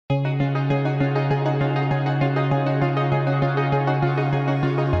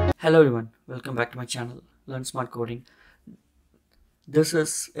Hello everyone, welcome back to my channel, Learn Smart Coding. This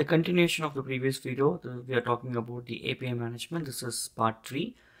is a continuation of the previous video. We are talking about the API management. This is part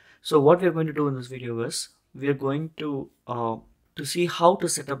 3. So what we are going to do in this video is, we are going to see how to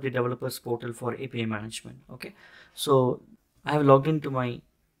set up the developers portal for API management. Okay, so I have logged into my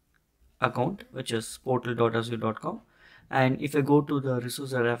account, which is portal.azure.com, and if I go to the resource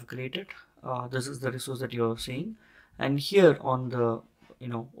that I have created, this is the resource that you are seeing, and here on the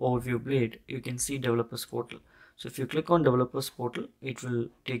overview blade you can see developers portal. So if you click on developers portal, it will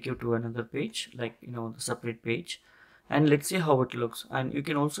take you to another page, like the separate page, and let's see how it looks. And you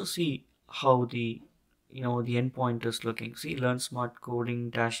can also see how the the endpoint is looking. See, learn smart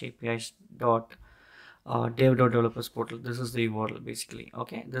coding dash apis dot dev.developers portal. This is the URL basically.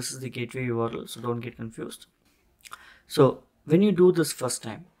 Okay, this is the gateway URL, so don't get confused. So when you do this first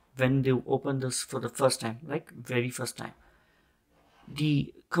time, when you open this for the first time, like very first time,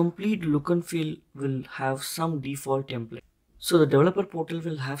 the complete look and feel will have some default template. So the developer portal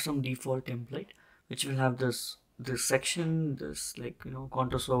will have some default template which will have this section, this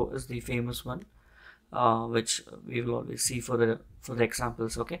contour is the famous one, which we will always see for the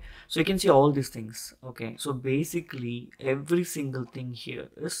examples. Okay, so you can see all these things. Okay, so basically every single thing here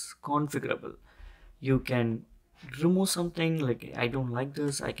is configurable. You can remove something, like I don't like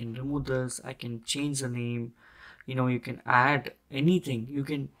this, I can remove this, I can change the name, you can add anything. You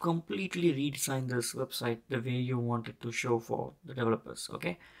can completely redesign this website the way you want it to show for the developers.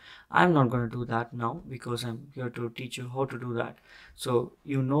 Okay, I'm not going to do that now because I'm here to teach you how to do that. So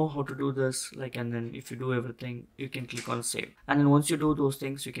you know how to do this, and then if you do everything, you can click on save, and then once you do those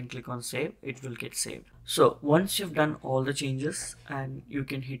things, you can click on save. It will get saved. So once you've done all the changes and you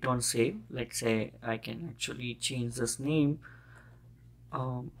can hit on save, let's say I can actually change this name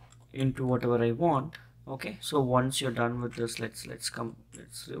into whatever I want. Okay, so once you're done with this, let's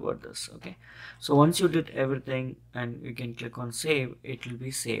revert this. Okay, so once you did everything and you can click on save, it will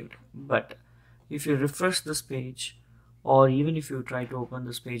be saved. But if you refresh this page, or even if you try to open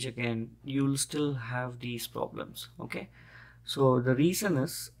this page again, you'll still have these problems. Okay, so the reason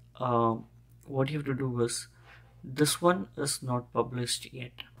is, what you have to do is, this one is not published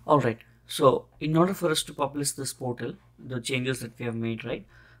yet. Alright, so in order for us to publish this portal, the changes that we have made, right,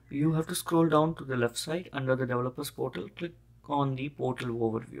 you have to scroll down to the left side under the developers portal, click on the portal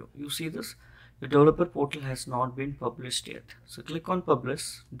overview. You see this, the developer portal has not been published yet. So click on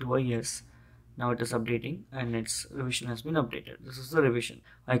publish, do a yes. Now it is updating and its revision has been updated. This is the revision.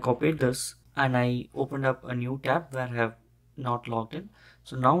 I copied this and I opened up a new tab where I have not logged in.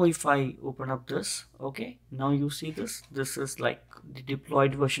 So now if I open up this, okay, now you see this is like the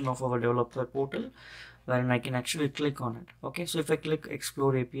deployed version of our developer portal, wherein I can actually click on it. Okay, so if I click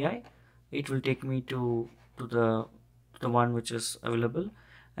explore API, it will take me to the one which is available.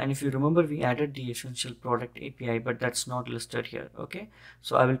 And if you remember, we added the essential product API, but that's not listed here. Okay,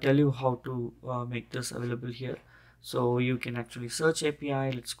 so I will tell you how to make this available here. So you can actually search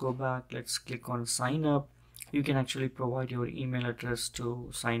API. Let's go back, let's click on sign up. You can actually provide your email address to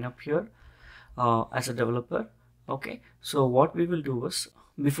sign up here as a developer. Okay, so what we will do is,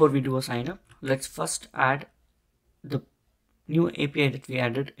 before we do a sign up, let's first add the new API that we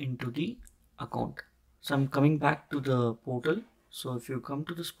added into the account. So I'm coming back to the portal. So if you come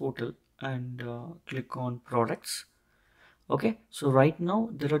to this portal and click on products. Okay, so right now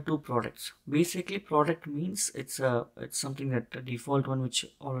there are two products. Basically, product means it's something that the default one which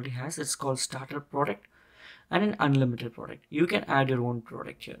already has. It's called starter product and an unlimited product. You can add your own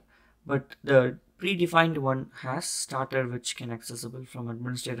product here, but the predefined one has starter, which can accessible from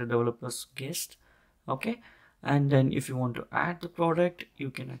administrator, developers, guest. Okay, and then if you want to add the product, you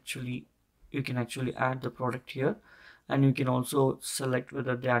can actually add the product here, and you can also select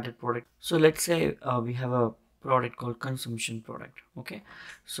whether the added product. So let's say we have a product called consumption product. Okay,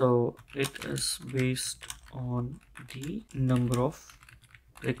 so it is based on the number of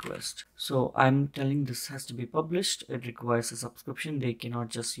request. So I'm telling this has to be published. It requires a subscription. They cannot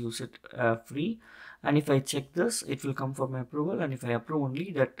just use it free. And if I check this, it will come for my approval, and if I approve,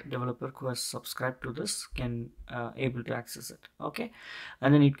 only that developer who has subscribed to this can able to access it. Okay,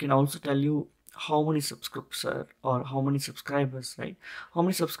 and then it can also tell you how many subscribers or how many subscribers, right, how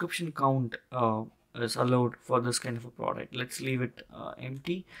many subscription count is allowed for this kind of a product. Let's leave it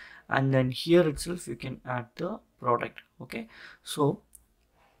empty, and then here itself you can add the product. Okay, so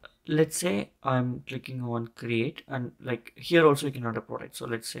let's say I'm clicking on create, and like here also you can add a product. So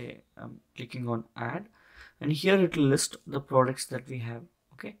let's say I'm clicking on add, and here it will list the products that we have.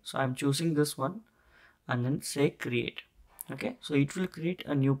 Okay, so I'm choosing this one and then say create. Okay, so it will create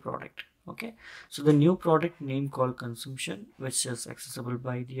a new product. Okay, so the new product name called consumption, which is accessible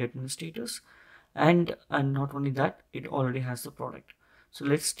by the administrators, and not only that, it already has the product. So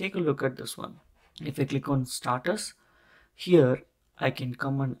let's take a look at this one. If I click on starters, here I can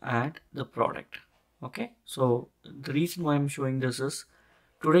come and add the product. Okay, so the reason why I'm showing this is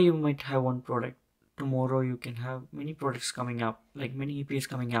today you might have one product, tomorrow you can have many products coming up, like many APIs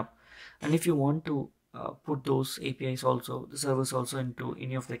coming up, and if you want to put those APIs also, the servers also into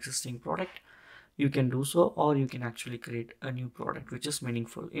any of the existing product, you can do so, or you can actually create a new product which is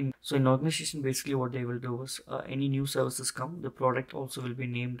meaningful. In organization, basically what they will do is any new services come, the product also will be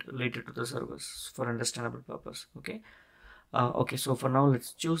named related to the service for understandable purpose. Okay, okay, so for now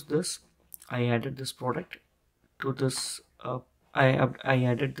let's choose this. I added this product to this I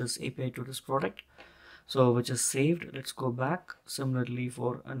added this API to this product, so which is saved. Let's go back. Similarly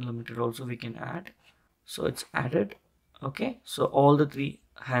for unlimited also we can add, so it's added. Okay, so all the three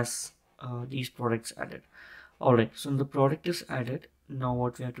has these products added. All right, so the product is added. Now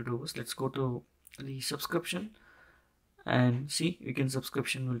what we have to do is let's go to the subscription and see, we can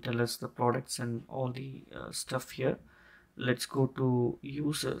subscription will tell us the products and all the stuff here. Let's go to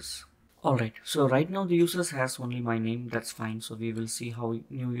users. All right, so right now the users has only my name. That's fine. So we will see how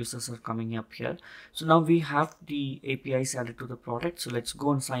new users are coming up here. So now we have the APIs added to the product. So let's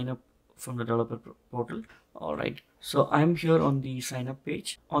go and sign up from the developer portal. All right, so I'm here on the sign up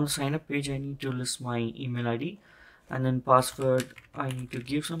page. On the sign up page, I need to list my email ID, and then password. I need to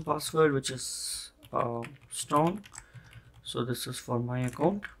give some password which is strong. So this is for my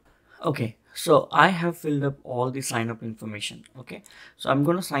account. Okay, so I have filled up all the sign up information. Okay, so I'm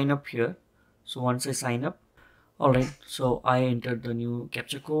going to sign up here. So once I sign up, all right, so I entered the new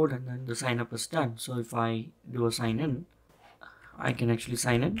captcha code and then the sign up is done. So if I do a sign in, I can actually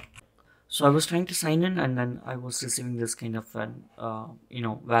sign in. So I was trying to sign in and then I was receiving this kind of an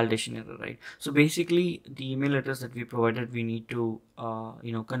validation error, right? So basically the email address that we provided, we need to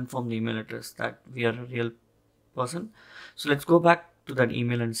confirm the email address that we are a real person. So let's go back to that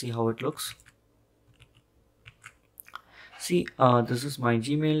email and see how it looks. See, this is my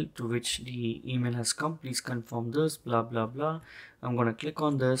Gmail to which the email has come. Please confirm this, blah blah blah. I'm gonna click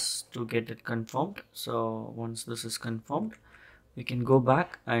on this to get it confirmed. So once this is confirmed, we can go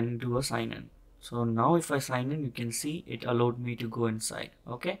back and do a sign in. So now if I sign in, you can see it allowed me to go inside.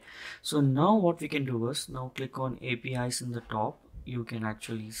 Okay, so now what we can do is now click on APIs in the top. You can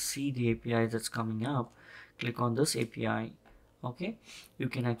actually see the API that's coming up. Click on this API. Okay, you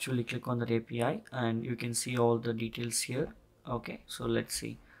can actually click on that API and you can see all the details here. Okay, so let's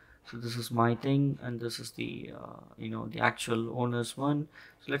see. So this is my thing and this is the the actual owners one.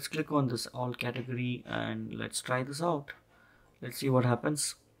 So let's click on this all category and let's try this out. Let's see what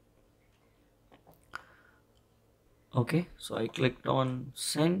happens. Okay, so I clicked on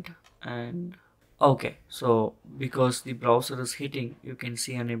send and okay, so because the browser is hitting, you can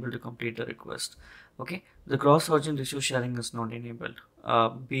see unable to complete the request. Okay, the cross-origin resource sharing is not enabled.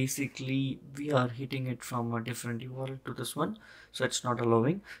 Basically we are hitting it from a different URL to this one, so it's not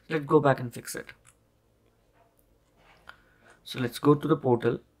allowing. Let's go back and fix it. So let's go to the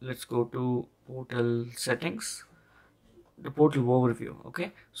portal. Let's go to portal settings, the portal overview.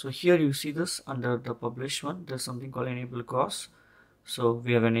 Okay, so here you see this under the publish one, there's something called enable cross. So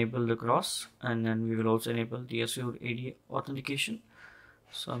we have enabled the cross and then we will also enable the Azure AD authentication.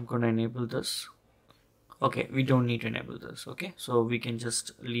 So I'm going to enable this. Okay, we don't need to enable this. Okay, so we can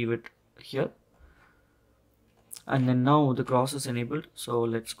just leave it here. And then now the cross is enabled. So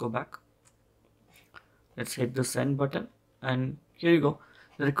let's go back. Let's hit the send button and here you go.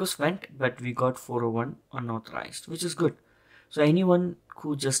 The request went, but we got 401 unauthorized, which is good. So anyone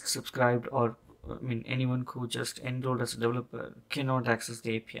who just subscribed or anyone who just enrolled as a developer cannot access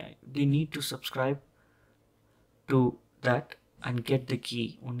the API. They need to subscribe to that and get the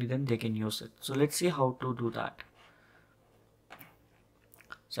key, only then they can use it. So let's see how to do that.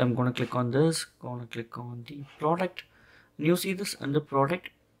 So I'm going to click on this, going to click on the product, and you see this under product,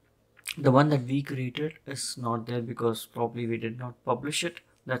 the one that we created is not there because probably we did not publish it.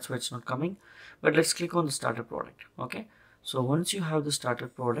 That's why it's not coming. But let's click on the starter product. Okay, so once you have the starter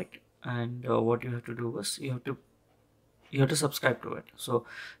product, and what you have to do is you have to subscribe to it. So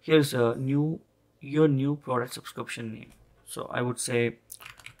here's your new product subscription name. So I would say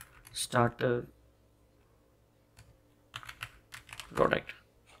starter product,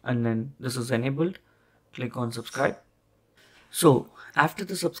 and then this is enabled. Click on subscribe. So after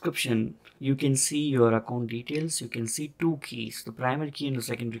the subscription, you can see your account details. You can see two keys, the primary key and the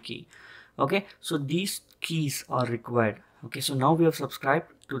secondary key. Okay, so these keys are required. Okay, so now we have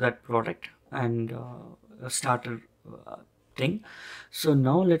subscribed to that product and starter thing. So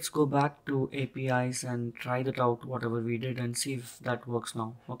now let's go back to APIs and try that out, whatever we did, and see if that works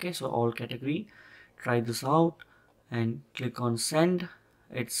now. Okay, so all category, try this out and click on send.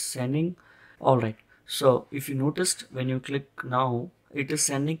 It's sending. All right, so if you noticed, when you click now, it is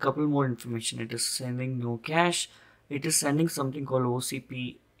sending couple more information. It is sending no cache. It is sending something called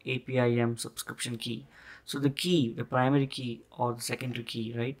OCP APIM subscription key. So the key, the primary key or the secondary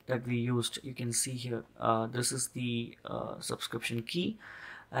key, right, that we used, you can see here, this is the subscription key.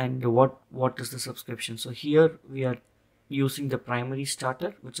 And what is the subscription? So here we are using the primary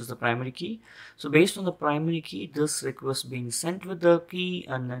starter, which is the primary key. So based on the primary key, this request being sent with the key,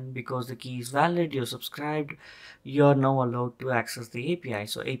 and then because the key is valid, you're subscribed, you're now allowed to access the API.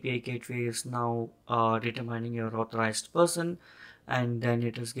 So API gateway is now determining your authorized person, and then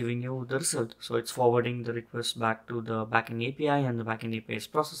it is giving you the result. So it's forwarding the request back to the backend API, and the backend API is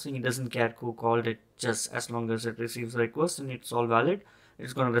processing. It doesn't care who called it, just as long as it receives the request and it's all valid,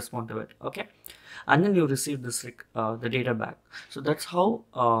 it's going to respond to it. Okay, and then you receive this the data back. So that's how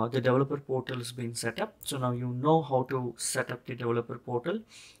the developer portal is being set up. So now you know how to set up the developer portal.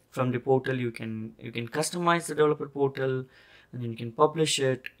 From the portal you can customize the developer portal, and then you can publish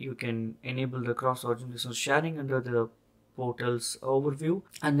it. You can enable the cross-organizational sharing under the portal's overview,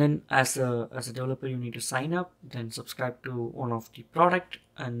 and then as a developer you need to sign up, then subscribe to one of the product,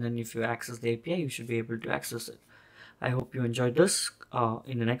 and then if you access the API you should be able to access it. I hope you enjoyed this.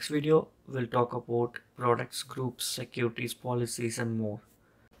 In the next video, we'll talk about products, groups, securities, policies, and more.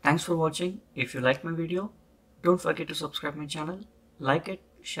 Thanks for watching. If you like my video, don't forget to subscribe my channel, like it,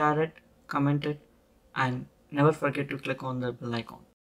 share it, comment it, and never forget to click on the bell icon.